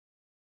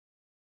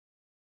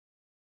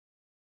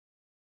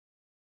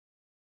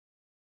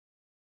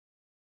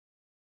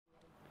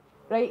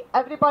Right,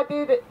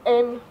 everybody,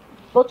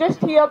 we're just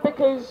here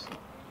because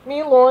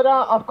me and Laura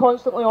are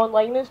constantly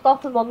online and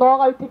stuff, and we're not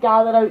allowed to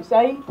gather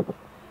outside.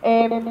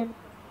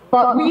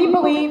 But we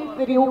believe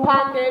the real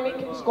pandemic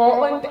in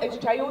Scotland is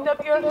child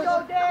abuse,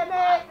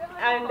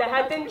 and the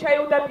hidden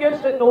child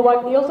abuse that no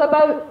one hears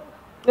about.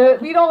 Now,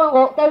 we're all in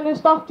lockdown and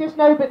stuff just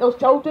now, but there's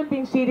children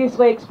being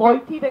seriously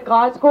exploited in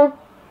Glasgow,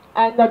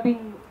 and they're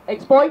being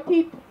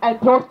exploited and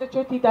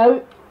prostituted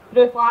out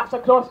through flats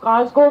across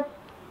Glasgow.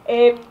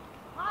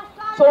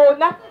 So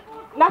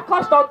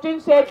Nicola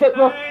Sturgeon said that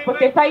we're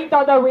to find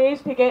other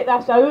ways to get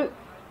this out,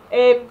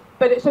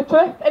 but it's the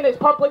truth and it's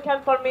public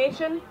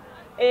information,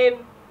 and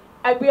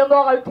we're not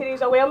allowed to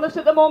raise awareness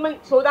at the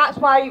moment, so that's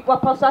why we're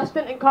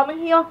persistent in coming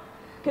here,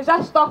 because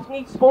this stuff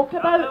needs spoken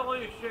about.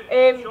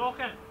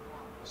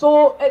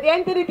 So at the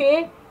end of the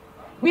day,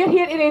 we're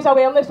here to raise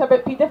awareness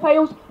about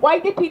paedophiles. Why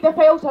do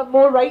paedophiles have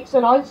more rights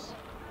than us?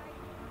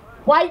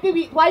 Why do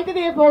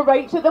they have more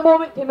rights at the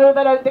moment to move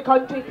around the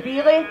country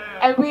freely,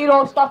 and we're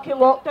all stuck in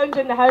lockdowns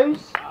in the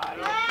house?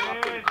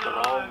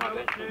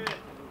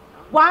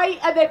 Why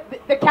are the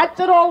kids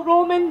are all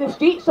roaming the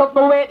streets, have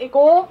nowhere to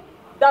go?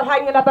 They're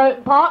hanging about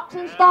in parks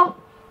and stuff.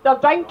 They're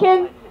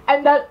drinking,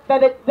 and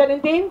they're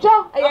in danger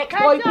of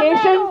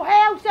exploitation.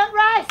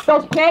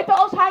 There's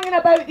predators hanging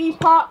about these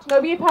parks. Now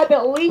we've had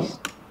at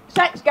least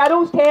 6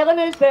 girls telling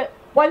us that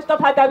once they've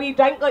had a wee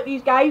drink, like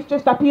these guys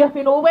just appear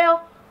from nowhere.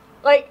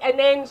 And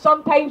then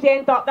sometimes they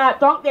end up that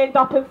drunk, they end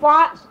up in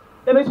flats.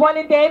 There was one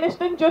in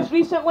Denniston just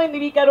recently, and the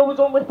wee girl was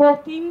only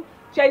 14.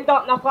 She ended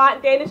up in a flat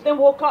in Denniston,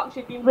 woke up and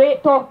she'd been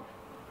raped off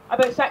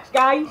about 6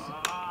 guys.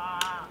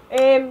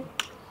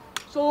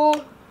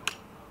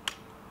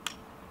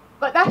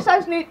 But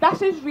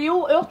this is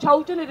real. Our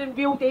children are in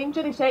real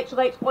danger of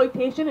sexual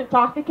exploitation and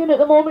trafficking at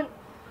the moment.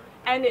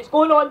 And it's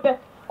going on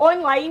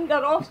online,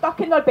 they're all stuck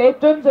in their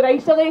bedrooms, they're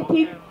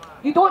isolated.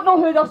 You don't know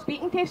who they're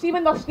speaking to, see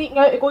when they're sneaking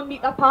out to go and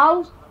meet their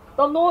pals.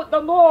 They're not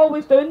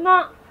always doing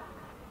that.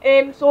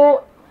 Right,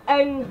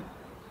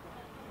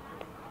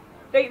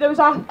 there was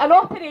an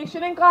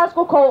operation in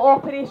Glasgow called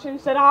Operation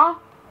Sarah,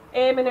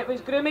 and it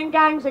was grooming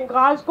gangs in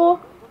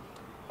Glasgow.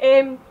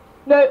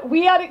 Now,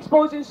 we are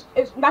exposing,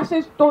 this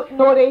is not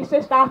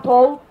racist at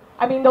all.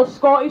 I mean, there's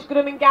Scottish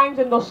grooming gangs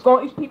and there's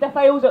Scottish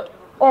paedophiles that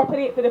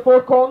operate for the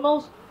four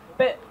corners,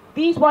 but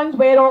these ones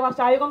were all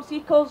asylum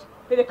seekers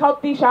for the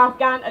Kurdish,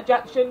 Afghan,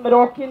 Egyptian,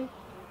 Moroccan,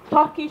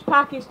 Turkish,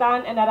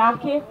 Pakistan and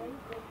Iraqi.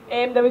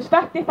 There was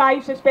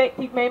 55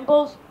 suspected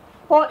members,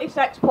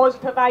 46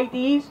 positive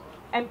IDs,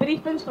 and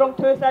briefings from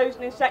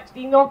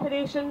 2016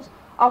 operations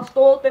are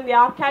stored in the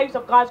archives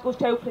of Glasgow's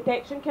Child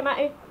Protection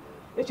Committee.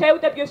 The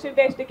Child Abuse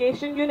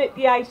Investigation Unit,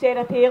 DI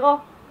Sarah Taylor,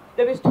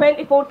 there was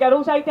 24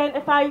 girls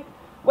identified.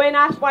 When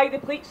asked why the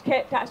police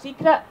kept it a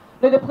secret,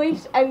 now the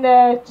police and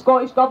the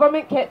Scottish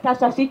Government kept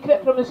this a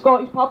secret from the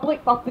Scottish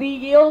public for 3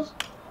 years.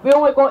 We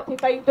only got to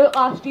find out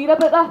last year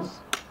about this.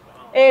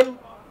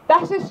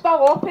 This is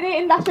still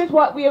operating, this is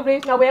what we are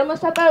raising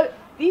awareness about.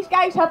 These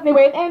guys haven't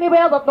went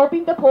anywhere, they've not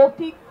been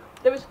deported.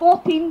 There was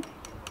 14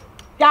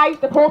 guys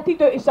deported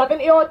out of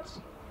 70 odds.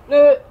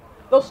 Now,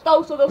 there's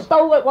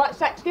still like what,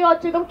 60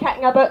 odds of them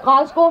kicking about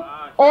Glasgow,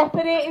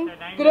 operating,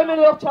 grooming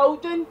our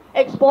children,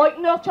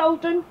 exploiting our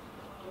children.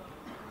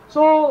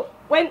 So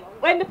when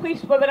the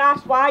police were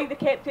asked why they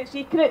kept it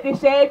secret, they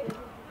said,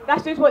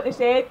 this is what they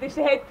said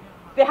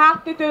they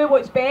have to do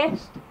what's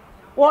best.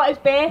 What is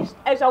best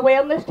is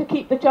awareness to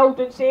keep the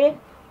children safe.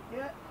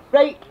 Yeah.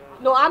 Right?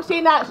 No, I'm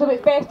saying that so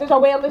it's best is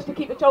awareness to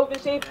keep the children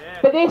safe. Yeah.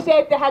 But they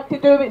said they had to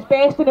do what's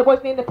best and it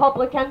wasn't in the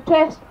public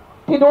interest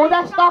to know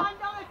this stuff.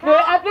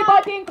 Now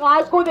everybody in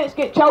Glasgow that's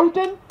got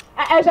children,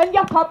 it is in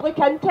your public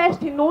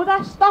interest to know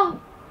this stuff.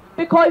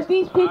 Because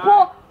these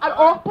people are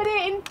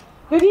operating,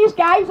 these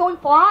guys own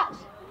flats.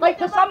 Like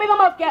some of them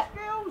have got,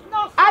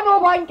 I know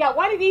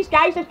one of these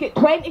guys has got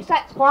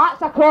 26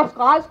 flats across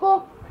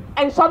Glasgow.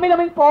 And some of them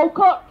in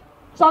Falkirk,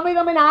 some of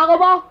them in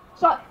Alloa,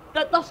 so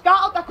they're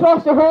scattered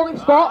across the whole of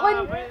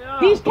Scotland.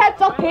 These kids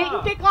are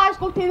taken to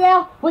Glasgow to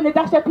there when they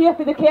disappear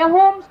for the care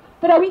homes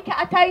for a week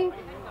at a time.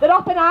 They're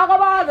up in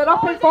Alloa, they're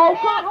up in Falkirk.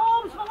 Care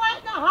homes for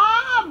letting it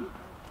harm.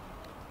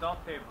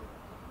 Stop it.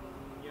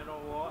 You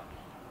know what?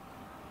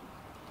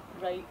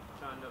 Right.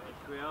 Stand up the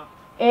square.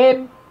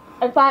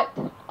 In fact,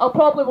 I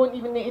probably won't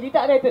even need to read it.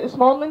 I read it this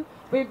morning.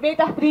 We've made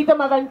a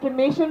Freedom of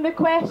Information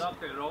request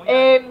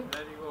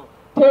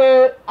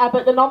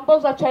about the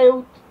numbers of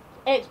child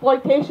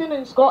exploitation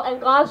in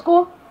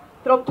Glasgow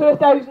from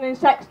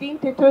 2016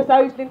 to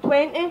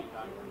 2020.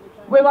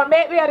 We were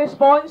met with a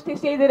response to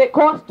say that it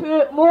cost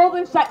more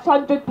than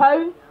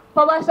 £600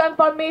 for this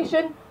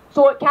information,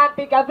 so it can't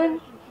be given.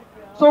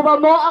 So we're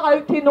not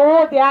allowed to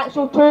know the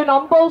actual true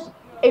numbers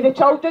of the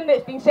children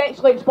that's been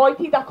sexually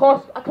exploited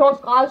across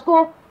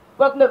Glasgow.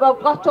 We've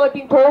literally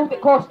been told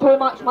it costs too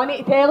much money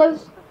to tell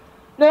us.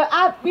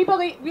 Now, we've got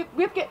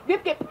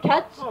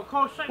kids.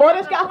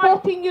 Laura's got a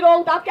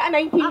 14-year-old, I've got a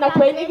 19 and a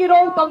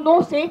 20-year-old. They're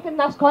not safe in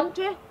this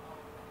country.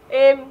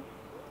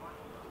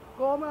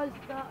 commas,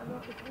 that.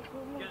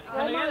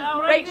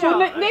 Right, so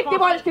nobody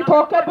wants to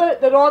talk about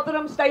the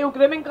Rotherham style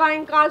grooming guy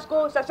in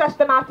Glasgow. It's a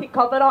systematic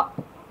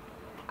cover-up.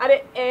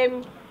 A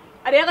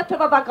relative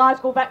of a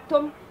Glasgow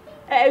victim.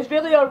 It is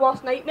really our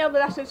worst nightmare.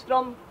 This is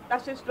from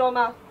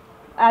a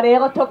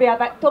relative of a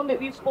victim that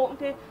we've spoken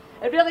to.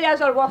 It really is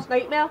our worst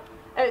nightmare.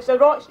 It's the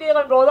Rochdale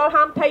and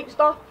Rotherham type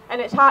stuff,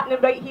 and it's happening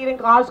right here in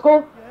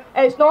Glasgow.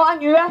 It's not a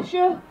new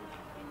issue.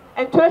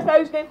 In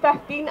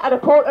 2015, a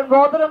report on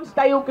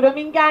Rotherham-style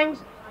grooming gangs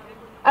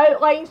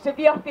outlined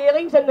severe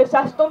failings in the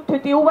system to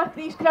deal with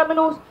these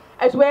criminals,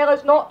 as well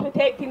as not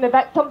protecting the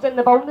victims and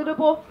the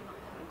vulnerable.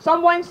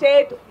 Someone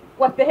said,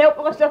 with the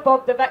helplessness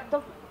of the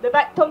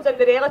victims and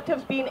the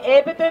relatives being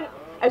evident,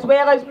 as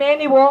well as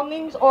many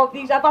warnings of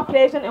these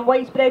ever-present and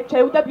widespread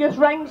child abuse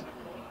rings,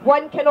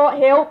 one cannot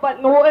help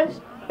but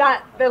notice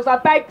that there's a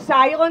big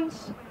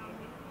silence.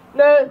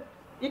 Now,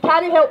 you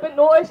can't help but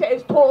notice it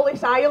is totally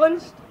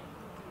silenced.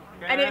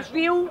 And it's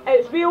real,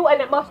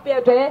 and it must be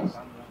addressed.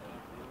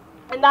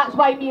 And that's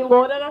why me and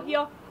Laura are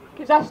here.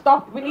 Because this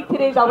stuff, we need to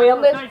raise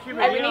awareness,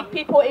 and we need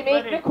people to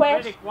make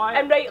requests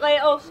and write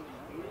letters.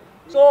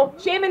 So,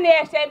 shaming the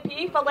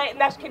SNP for letting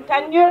this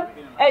continue.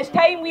 It's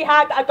time we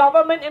had a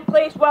government in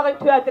place willing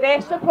to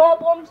address the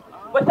problems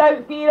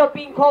without fear of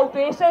being called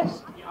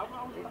racist.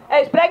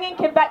 It's bringing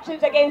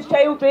convictions against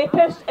child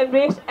rapists and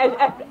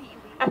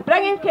if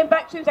bringing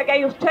convictions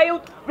against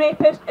child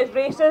rapists is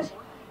racist,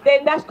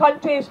 then this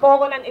country is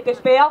falling into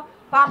despair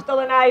faster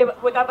than I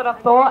would ever have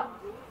thought.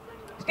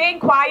 Staying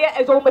quiet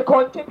is only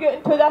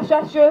contributing to this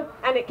issue,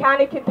 and it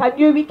can't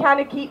continue. We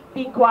can't keep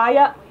being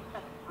quiet.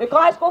 The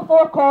Glasgow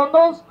Four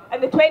Corners,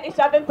 on the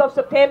 27th of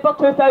September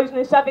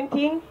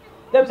 2017,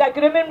 there was a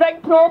grooming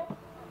ring probe.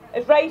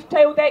 It's raised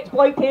child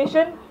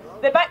exploitation.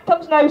 The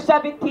victim's now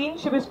 17,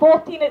 she was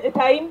 14 at the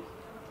time,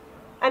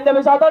 and there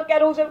was other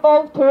girls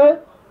involved too.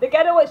 The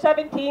girl at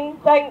 17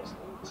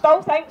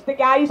 still thinks the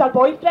guy is her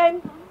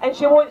boyfriend, and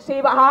she won't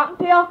say what happened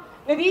to her.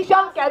 Now these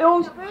young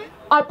girls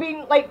are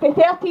being, like, the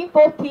 13,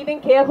 14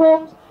 in care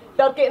homes,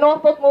 they're getting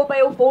offered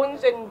mobile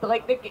phones, and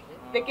like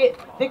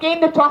they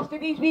gain the trust of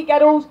these wee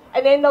girls,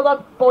 and then they're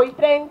their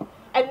boyfriend,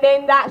 and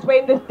then that's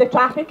when the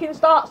trafficking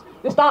starts.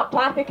 They start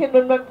trafficking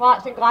in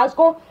flats in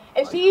Glasgow.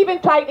 And see, even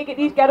trying to get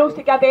these girls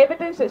to give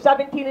evidence at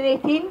 17 and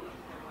 18,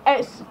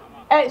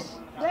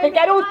 the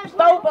girls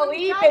still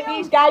believe that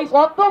these guys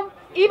love them.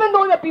 Even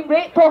though they've been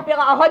raped off like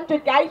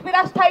 100 guys by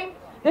this time,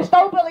 they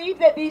still believe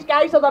that these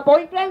guys are their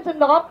boyfriends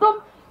and they love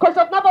them, because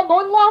they've never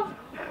known love.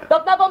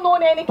 They've never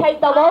known any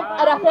kind of love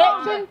or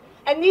affection,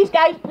 and these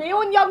guys prey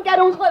on young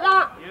girls like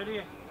that.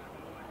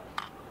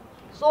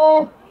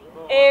 So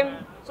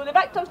the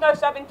victim's now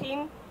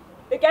 17.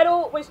 The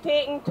girl was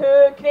taken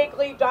to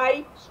Craigley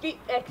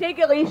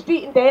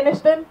Street in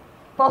Denniston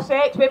for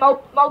sex with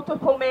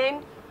multiple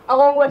men,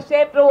 along with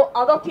several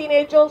other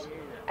teenagers.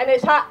 And there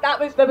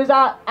was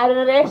an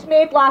arrest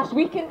made last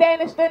week in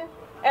Denniston.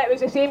 It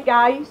was the same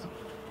guys.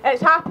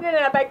 It's happening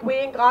in a big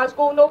way in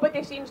Glasgow.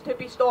 Nobody seems to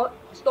be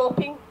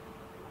stopping.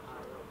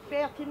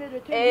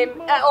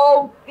 At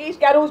all, these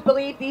girls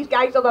believe these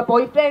guys are their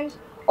boyfriends.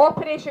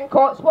 Operation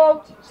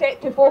Cotswold,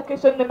 set to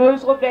focus on the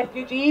Muslim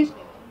refugees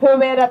who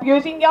were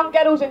abusing young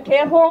girls in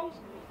care homes.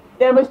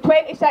 There was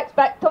 26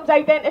 victims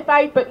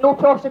identified, but no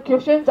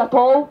prosecutions at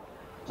all.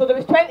 So there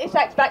was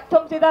 26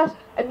 victims of this,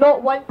 and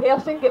not one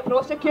person get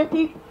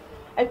prosecuted.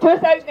 In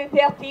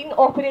 2013,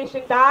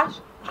 Operation Dash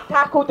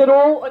tackled the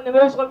role on the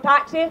Muslim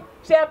taxi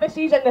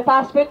services and the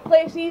fast food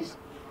places.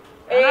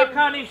 And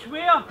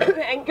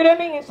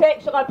grooming and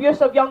sexual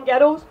abuse of young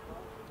girls.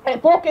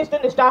 It focused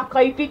on the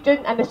Strathclyde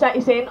region and the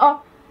city centre.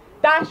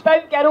 Dash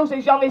found girls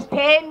as young as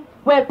 10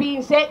 were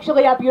being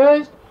sexually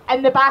abused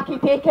in the back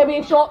of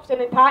takeaway shops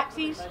and in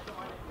taxis.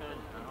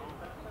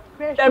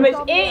 There was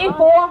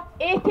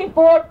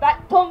 84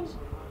 victims,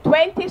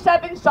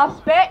 27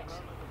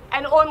 suspects,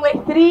 and only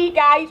 3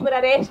 guys were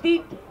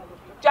arrested.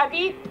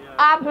 Javid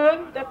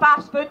Amhoon, the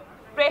fast food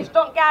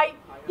restaurant guy,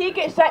 he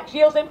gets 6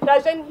 years in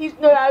prison. He's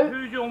now out.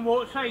 Who's on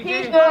what side?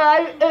 He's now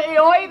out. Out of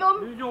all of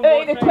them,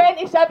 out of the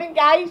 27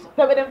 guys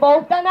that were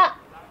involved in it,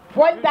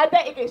 one did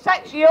it. He got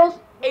 6 years.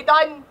 He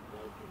done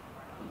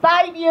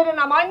 5 years and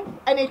a month,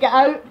 and he got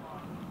out.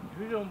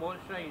 Who's on what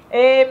side?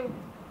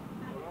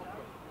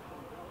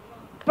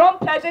 From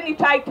prison, he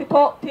tried to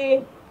talk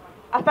to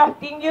a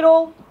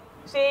 15-year-old,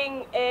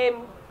 saying,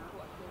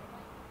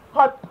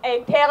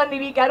 telling the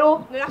wee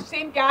girl. Now, this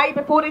same guy,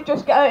 before he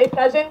just got out of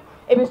prison,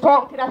 he was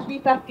talking to this wee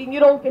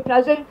 15-year-old in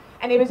prison,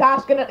 and he was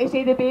asking her to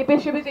say the baby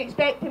she was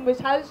expecting was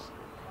his,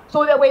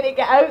 so that when he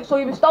got out, so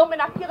he was still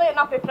manipulating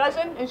her in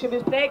prison, and she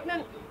was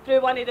pregnant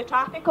through one of the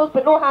traffickers,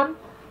 but no him.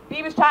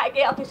 He was trying to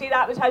get her to say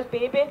that was his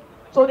baby,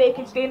 so that he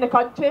could stay in the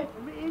country.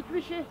 What age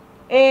was she?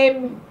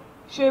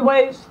 She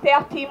was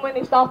 13 when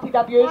they started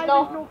abusing her.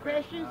 Why was no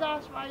questions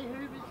asked? Why? Who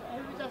was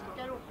this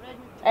girl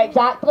pregnant?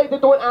 Exactly, they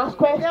don't ask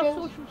questions.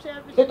 Social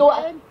services They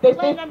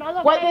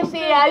don't. What they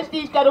say is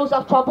these girls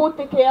are troubled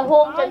to care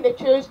homes, and they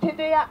choose to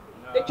do it.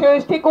 They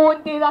choose to go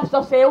and do this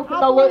themselves, and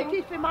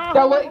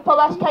they're looking for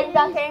this kind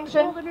of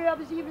attention. I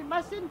was even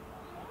missing.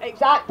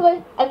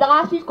 Exactly. And the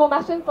lassies go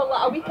missing for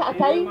like a week at a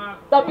time.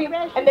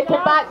 And they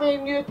come back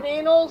with new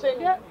trainers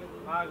and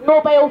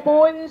mobile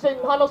phones and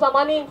hundreds of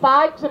money and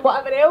fags and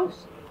whatever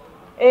else.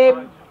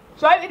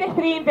 So out of the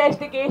 3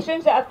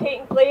 investigations that have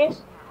taken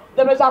place,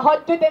 there was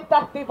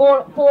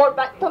 154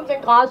 victims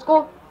in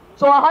Glasgow.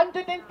 So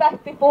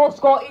 154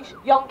 Scottish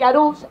young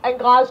girls in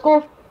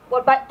Glasgow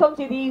were victims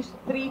of these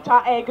 3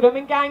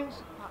 grooming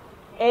gangs.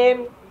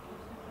 And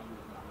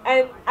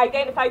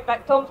identified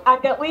victims,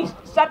 and at least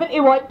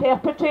 71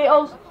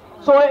 perpetrators.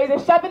 So out of the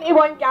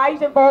 71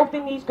 guys involved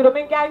in these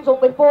grooming gangs,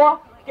 only 4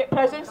 get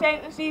prison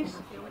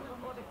sentences.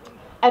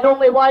 And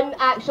only 1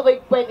 actually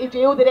went to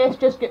jail, the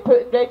rest just get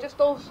put in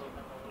registers.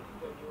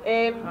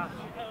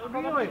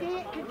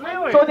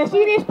 So the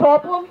serious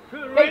problem,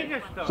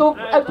 right, so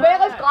as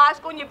well as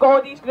Glasgow and you've got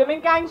all these grooming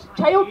gangs,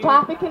 child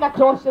trafficking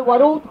across the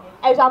world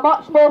is a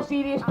much more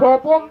serious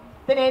problem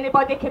than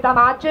anybody could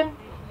imagine.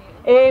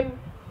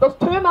 There's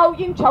 2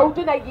 million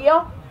children a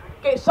year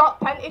get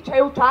sucked into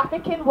child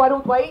trafficking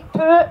worldwide. 2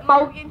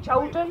 million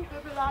children.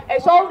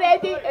 It's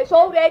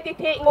already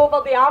taking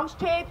over the arms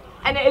trade,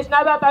 and it is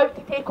now about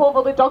to take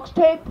over the drugs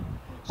trade.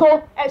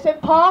 So it's in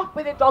par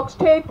with the drugs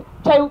trade,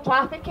 child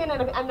trafficking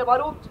in the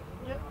world.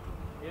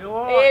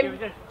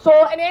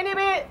 So in any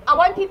way, I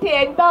wanted to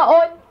end that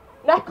on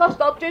Nicola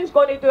Sturgeon's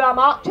going to do a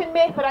march in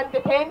May for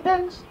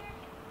independence.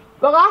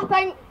 Well, I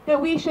think that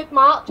we should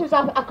march as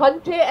a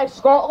country, as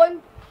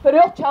Scotland, for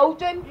our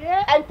children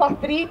and for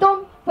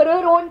freedom, for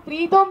our own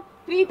freedom.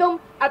 Freedom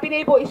of being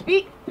able to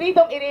speak,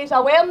 freedom to raise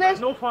awareness,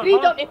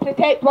 freedom to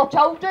protect our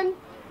children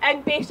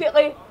and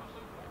basically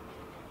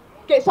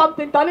get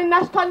something done in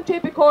this country,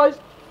 because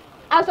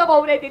as I've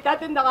already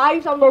did in the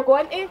lives I'm not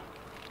going to,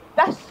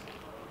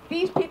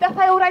 these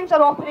paedophile rings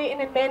are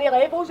operating in many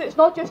levels. It's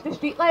not just the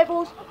street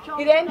levels.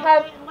 You then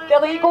have the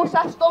legal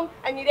system,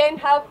 and you then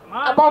have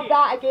above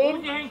that again.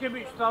 What do you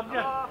think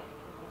about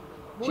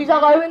Sturgeon? She's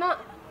allowing it.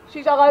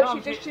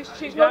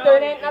 She's not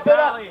doing anything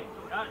about it.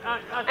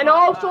 And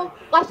also,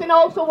 listen, I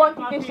also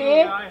wanted to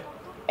say,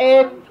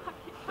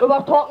 we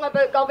were talking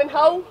about Gavin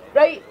Hill,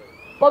 right?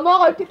 We're not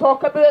allowed to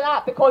talk about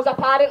that because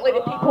apparently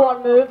the people are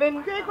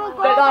moving,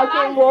 that are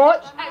being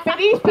watched. But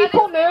these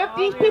people moved,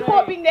 these people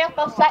have been there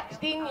for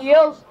 16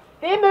 years.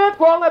 They moved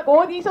long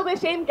ago. These are the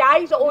same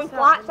guys that own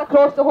flats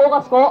across the whole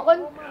of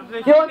Scotland.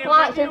 They own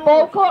flats in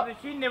Falkirk.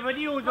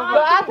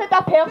 But I've had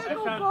a person...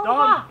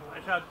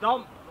 It's a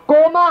dump.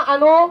 Goma, I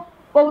know.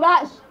 Well,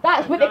 that's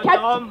what the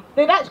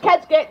rich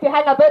kids get to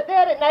hang about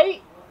there at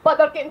night, but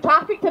they're getting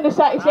trafficked in the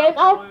city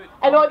centre,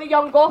 and all the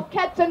young goth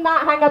kids and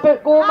that hang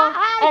about Goma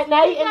at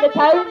night in the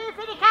town.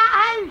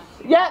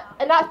 Yeah,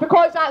 and that's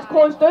because that's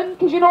closed down,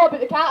 because you know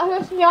about the cat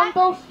house in the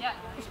Unders.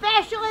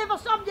 Especially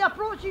if somebody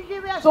approaches you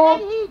with a So,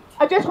 side.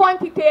 I just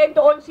wanted to end it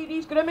on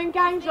these grooming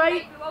gangs,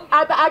 right?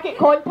 I get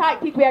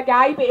contacted with a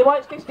guy, but he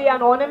wants to stay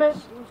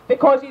anonymous,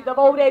 because he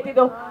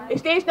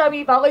stays in a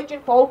wee village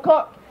in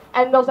Falkirk,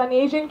 and there's an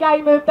Asian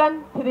guy moved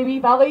in to the wee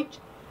village,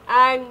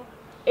 and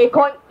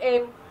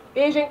the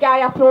Asian guy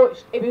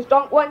approached, he was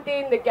drunk one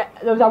day, and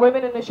there was a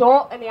woman in the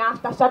shop, and he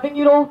asked a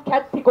 7-year-old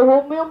kid to go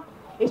home with him.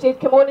 He said,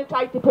 come on, and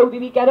tried to pull the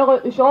wee girl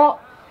out the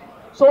shop.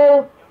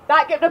 So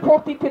that got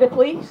reported to the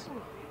police,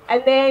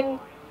 and then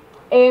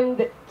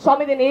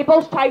some of the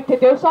neighbours tried to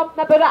do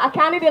something about it. I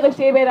can't really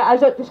say where it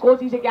is, it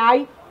discloses a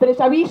guy, but it's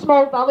a wee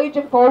small village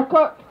in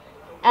Falkirk,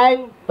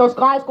 and there's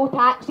Glasgow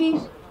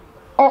taxis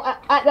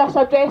at this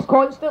address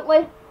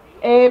constantly,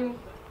 and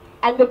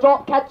they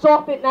drop kids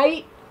off at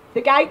night.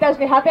 The guy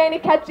doesn't have any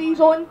kids of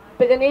his own,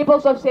 but the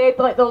neighbours have said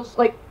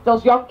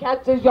there's young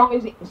kids as young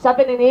as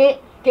 7 and 8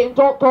 getting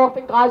dropped off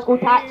in Glasgow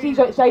taxis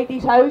outside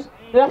his house.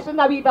 This is in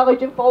a wee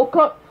village in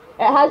Falkirk.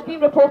 It has been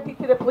reported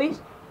to the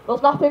police.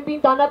 There's nothing been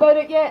done about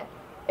it yet,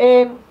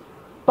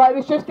 but it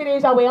was just to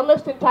raise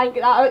awareness and try and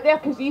get that out there,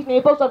 because these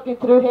neighbours are going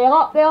through hell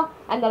up there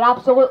and they're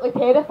absolutely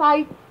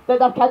terrified that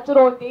their kids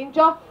are in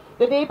danger.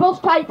 The neighbours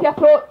tried to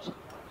approach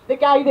the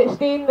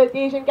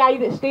Asian guy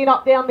that's staying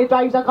up there, and he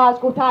drives a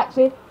Glasgow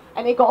taxi,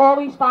 and he got all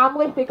his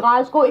family from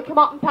Glasgow to come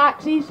up in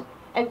taxis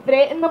and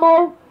threaten them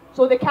all,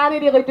 so they can't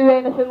really do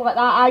anything like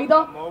that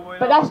either.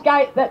 But this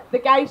guy, the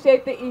guy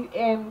said that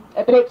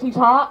it breaks his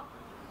heart,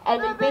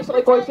 and he's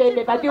basically going to send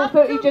me video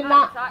footage and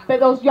that, but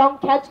there's young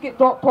kids get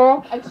dropped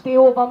off and stay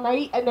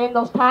overnight, and then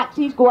there's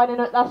taxis go in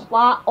and out this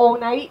flat all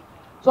night.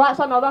 So that's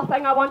another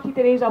thing I wanted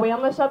to raise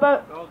awareness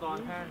about.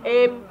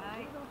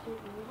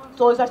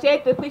 So as I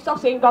said, the police are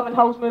saying Gavin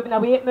Hill's moving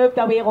away. It moved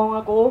away long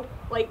ago.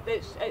 Like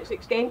it's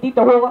extended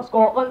the whole of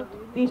Scotland.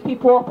 These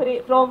people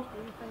operate from.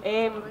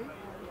 As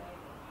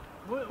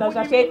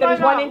I said, there was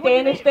one in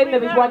Denniston,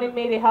 there was one in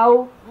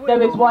Maryhill, there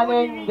was one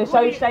in the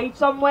south side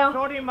somewhere.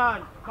 Sorry,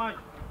 man.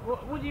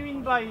 What do you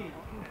mean by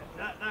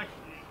that?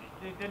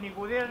 Didn't he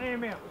go there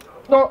anymore?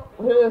 No,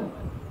 who?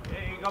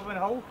 Gavin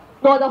Hill?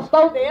 No, they're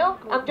still there.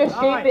 I'm just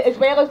saying that as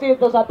well as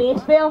there's a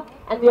base there,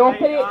 and they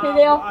operate from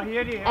there,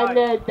 and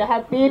they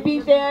have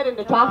babies there, and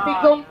they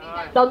traffic them.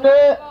 They're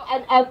now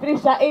in every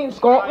city in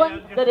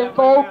Scotland. They're in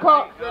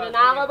Falkirk, they're in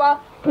Alaba,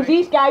 Because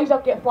these guys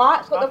have got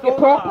flats, like they've got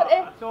property.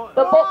 They've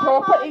bought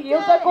property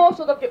years ago,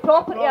 so they've got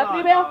property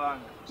everywhere.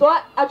 So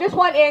I just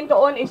want to end it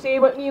on to say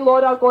what me and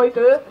Laura are going to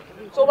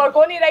do. So we're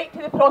going to write to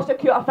the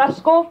prosecutor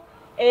fiscal.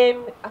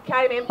 I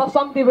can't remember,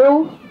 somebody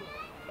will.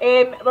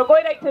 We're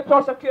going to write to the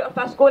prosecutor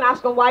fiscal and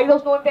ask them why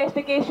there's no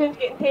investigations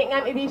getting taken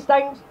into these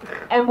things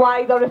and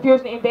why they're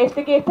refusing to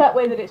investigate it,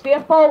 whether it's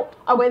their fault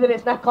or whether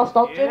it's Nicola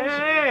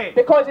Sturgeon's.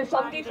 Because if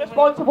somebody's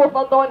responsible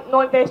for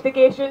no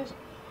investigations.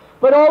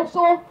 But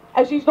also,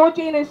 as you know,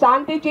 Jane and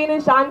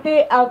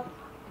Sandy have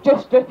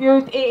just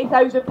refused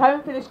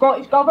 £80,000 for the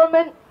Scottish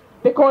Government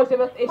because they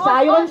were to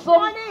silence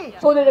them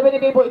so that they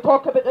wouldn't be able to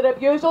talk about their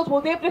abusers.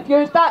 Well, they've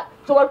refused that,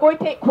 so we're going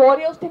to take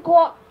quarriers to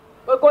court.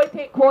 We're going to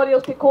take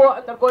quarriers to court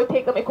and they're going to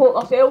take them to court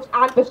themselves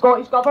and the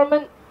Scottish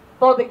Government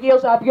for the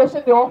years of abuse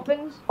in the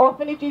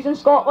orphanages in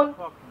Scotland.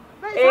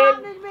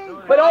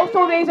 We're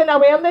also raising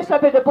awareness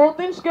about the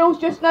boarding schools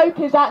just now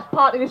because that's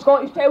part of the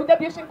Scottish Child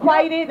Abuse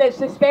Inquiry that's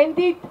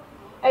suspended.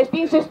 It's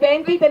been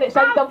suspended and it's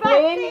in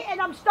Dunblane.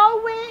 And I'm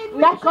still waiting.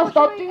 Nicola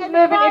Sturgeon's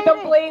moving to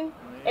Dunblane.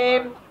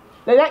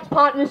 The next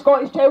part of the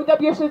Scottish Child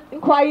Abuse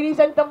Inquiry is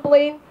in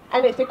Dunblane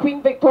and it's the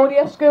Queen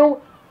Victoria School.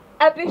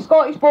 Every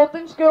Scottish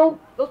boarding school,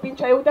 there's been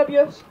child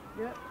abuse.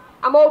 Yep.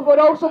 We're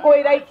also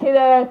going to write to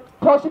the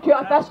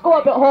prosecutor fiscal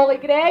about Holly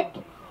Gregg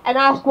and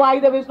ask why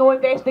there was no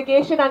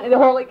investigation into the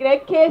Holly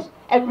Gregg case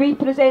and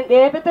represent the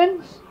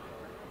evidence.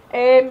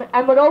 And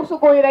we're also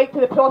going to write to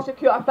the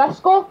prosecutor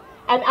fiscal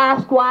and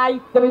ask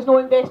why there was no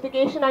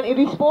investigation into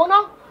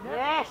Respawner.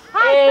 Yes.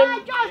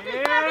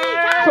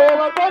 So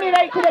we're going to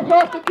write to the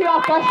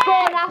prosecutor fiscal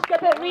and ask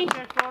about Reece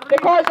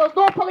because there's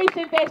no police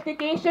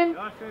investigation.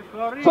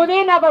 So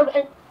they never,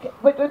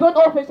 we don't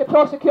know if it's the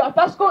prosecutor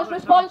fiscal that's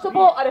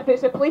responsible or if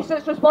it's the police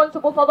that's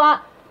responsible for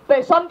that.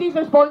 But somebody's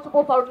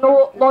responsible for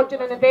no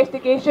lodging an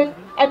investigation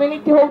and we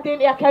need to hold them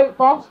to account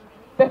first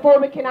before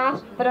we can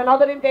ask for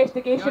another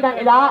investigation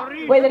into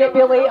that, whether it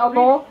be late or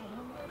not.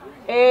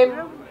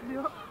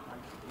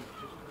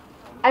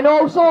 And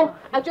also,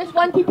 I just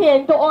wanted to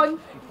end it on,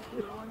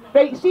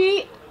 right,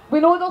 see,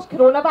 we know there's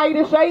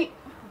coronavirus, right,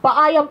 but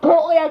I am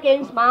totally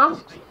against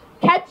masks.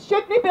 Kids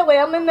shouldn't be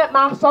learning that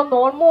masks are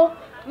normal.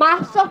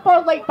 Masks are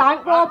for, like,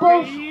 bank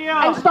robbers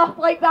and stuff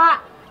like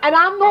that. And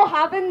I'm not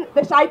having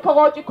the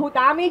psychological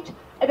damage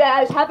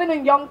that it's having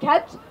on young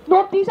kids.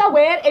 Nobody's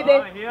aware of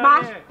the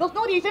mask. There's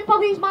no reason for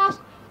these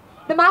masks.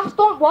 The masks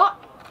don't work.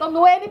 There's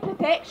no any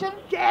protection.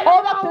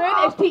 All they're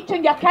doing is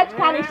teaching your kids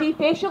can't see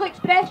facial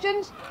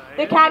expressions.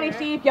 They can't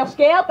see if you're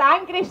scared,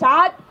 angry,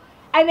 sad.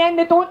 And then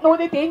they don't know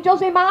the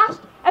dangers of masks.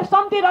 If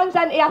somebody runs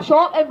into a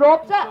shop and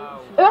robs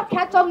it, our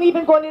kids aren't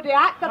even going to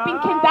react. They've been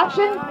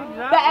conditioned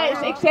that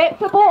it's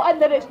acceptable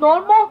and that it's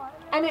normal.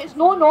 And it's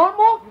not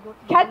normal.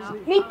 Kids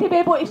need to be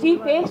able to see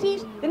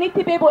faces. They need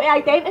to be able to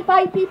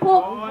identify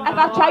people. If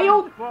a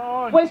child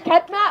was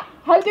kidnapped,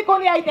 how's they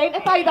going to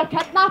identify their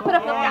kidnapper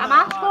if they've got a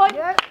mask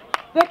on?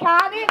 They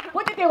can't.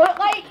 What did they look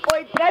like?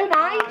 With brown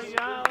eyes?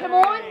 Come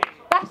on.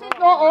 This is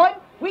not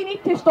on. We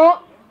need to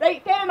stop.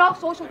 Right, fair enough,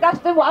 social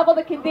distance, whatever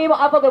they can do,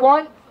 whatever they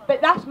want.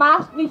 But this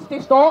mask needs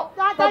to stop.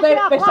 For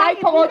the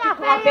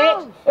psychological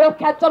effects our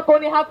kids are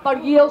going to have for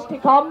years to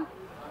come.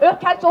 Our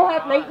kids will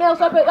have nightmares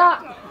about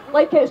that.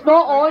 Like it's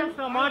not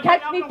on.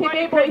 Kids need to be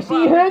able to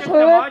see who's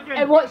who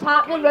and what's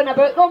happening round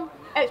about them.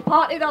 It's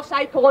part of their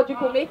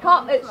psychological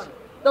makeup. There's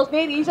no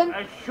reason.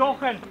 It's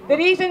shocking. The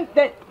reason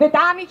that the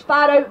damage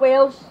far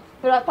outweighs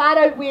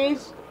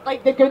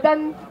like the good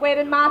in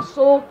wearing masks.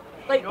 So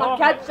like for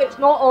kids it's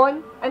not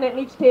on and it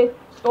needs to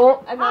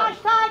stop. And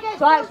so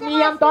that's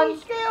me, I'm done.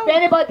 If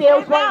anybody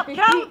else wants to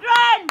speak,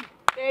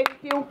 then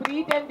feel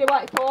free, then they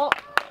want to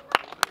talk.